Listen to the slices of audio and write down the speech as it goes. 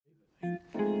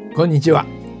こんにちは、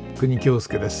国京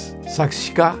介です。作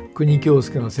詞家国京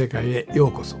介の世界へよ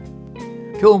うこそ。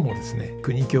今日もですね、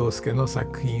国京介の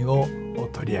作品を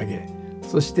取り上げ、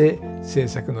そして制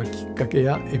作のきっかけ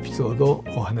やエピソードを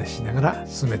お話ししながら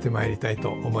進めてまいりたいと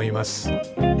思います。今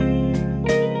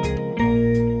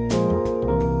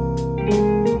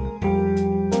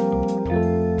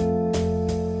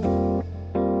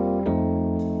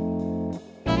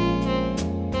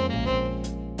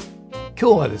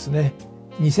日はですね、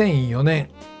2004年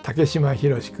竹島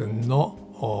宏くんの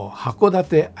函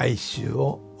館哀愁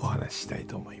をお話ししたい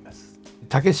と思います。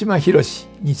竹島宏、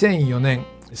2004年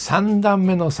3段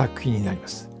目の作品になりま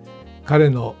す。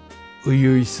彼の初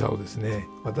々しさをですね、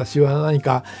私は何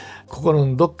か心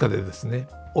のどっかでですね、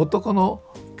男の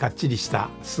かっちりした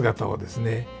姿をです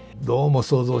ね、どうも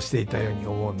想像していたように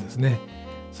思うんですね。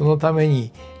そのため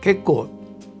に結構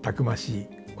たくましい、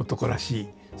男らしい、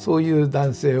そういう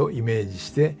男性をイメージし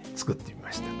て作ってみ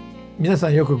ました。皆さ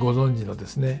んよくご存知ので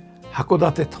すね、函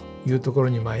館というところ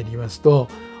に参りますと、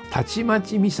たちま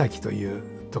ち岬という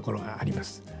ところがありま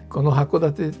す。この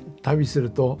函館旅する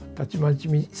と、たちまち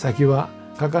岬は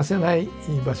欠かせない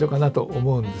場所かなと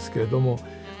思うんですけれども、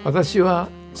私は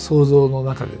想像の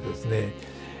中でですね、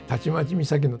たちまち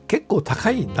岬の結構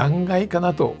高い断崖か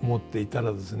なと思っていた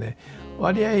らですね、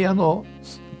割合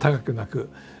高くなく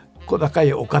小高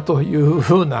い丘という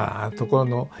ふうなところ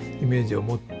のイメージを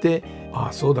持って、あ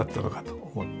あそうだったのかと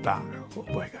思った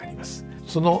覚えがあります。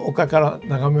その丘から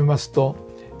眺めますと、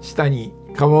下に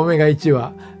カモメが1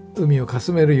羽海をか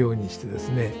すめるようにしてで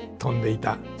すね、飛んでい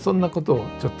た、そんなことを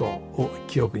ちょっと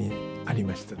記憶にあり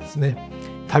ましたですね。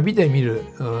旅で見る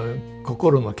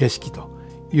心の景色と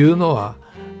いうのは、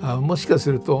もしか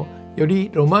するとより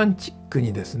ロマンチック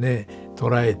にですね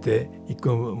捉えてい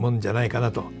くもんじゃないか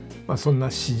なと、そん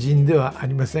な詩人ではあ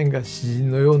りませんが、詩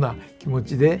人のような気持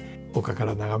ちで丘か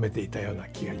ら眺めていたような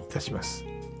気がいたします。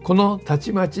このた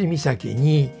ちまち岬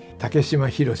に竹島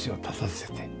宏を立た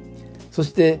せて、そ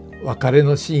して別れ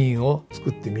のシーンを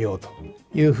作ってみようと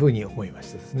いうふうに思いま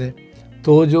したですね。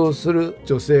登場する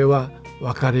女性は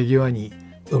別れ際に、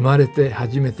生まれて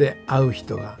初めて会う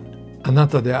人があな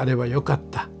たであればよかっ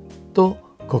たと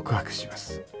告白しま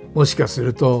す。もしかす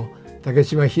ると竹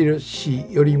島宏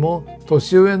よりも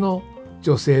年上の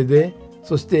女性で、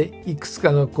そしていくつ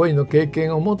かの恋の経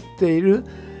験を持っている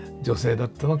女性だっ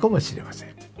たのかもしれません。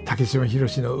竹島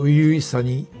宏の初々しさ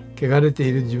に汚れて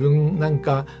いる自分なん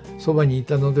かそばにい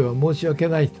たのでは申し訳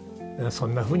ないと、そ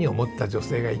んなふうに思った女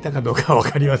性がいたかどうかは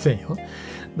分かりませんよ。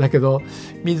だけど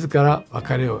自ら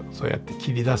別れをそうやって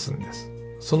切り出すんです。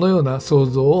そのような想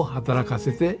像を働か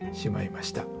せてしまいま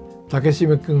した。竹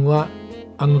島くんは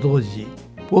あの当時、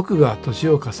僕が年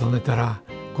を重ねたら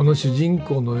この主人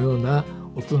公のような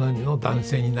大人の男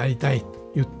性になりたい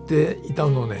と言っていた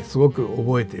のをね、すごく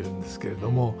覚えているんですけれ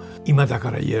ども、今だ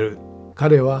から言える、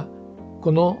彼は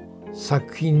この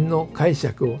作品の解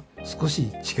釈を少し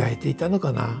違えていたの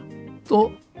かな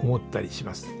と思ったりし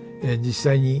ます。実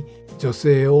際に女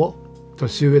性を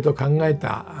年上と考え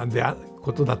た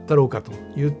ことだったろうかと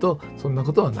いうと、そんな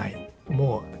ことはない。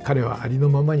もう彼はありの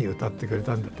ままに歌ってくれ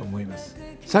たんだと思います。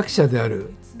作者であ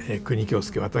る国京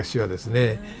介、私はです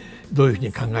ね、どういうふう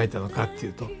に考えたのかってい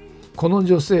うと、この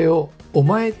女性をお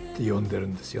前って呼んでる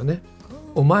んですよね。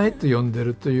お前と呼んで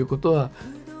るということは、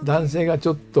男性がち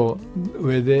ょっと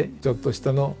上でちょっと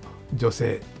下の女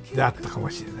性であったかも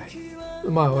しれない。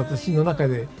私の中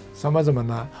でさまざま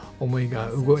な思いが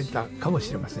動いたかもし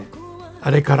れません。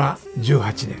あれから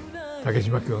18年、竹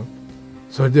島君、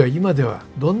それでは今では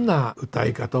どんな歌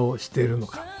い方をしているの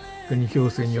か。国京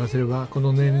介に言わせれば、こ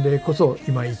の年齢こそ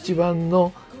今一番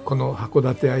のこの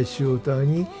函館哀愁を歌う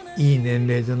にいい年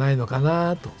齢じゃないのか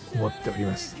なと思っており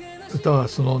ます。歌は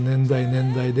その年代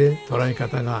年代で捉え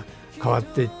方が変わっ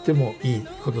ていってもいい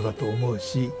ことだと思う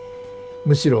し、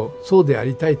むしろそうであ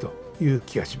りたいという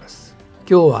気がします。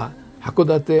今日は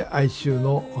函館哀愁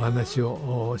のお話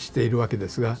をしているわけで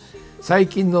すが、最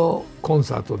近のコン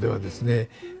サートではですね、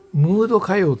ムード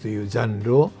歌謡というジャン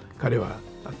ルを彼は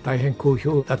大変好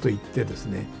評だと言ってです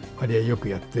ね、割合よく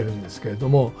やってるんですけれど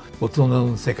も、大人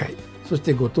の世界、そし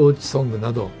てご当地ソング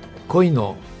など恋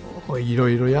のいろ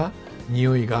いろや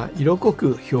匂いが色濃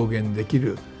く表現でき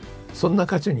る、そんな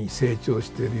歌手に成長し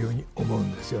ているように思う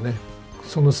んですよね。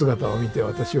その姿を見て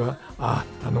私は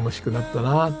頼もしくなった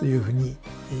なというふうに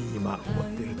今思っ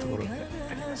ているところで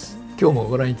あります。今日も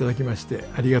ご覧いただきまして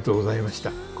ありがとうございまし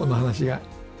た。この話が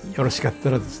よろしかった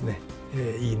らですね、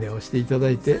いいねをしていただ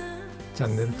いて、チャ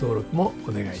ンネル登録も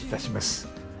お願いいたします。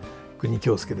国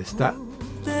京介でした。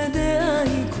出会い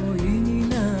恋に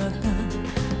なっ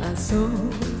た遊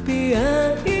び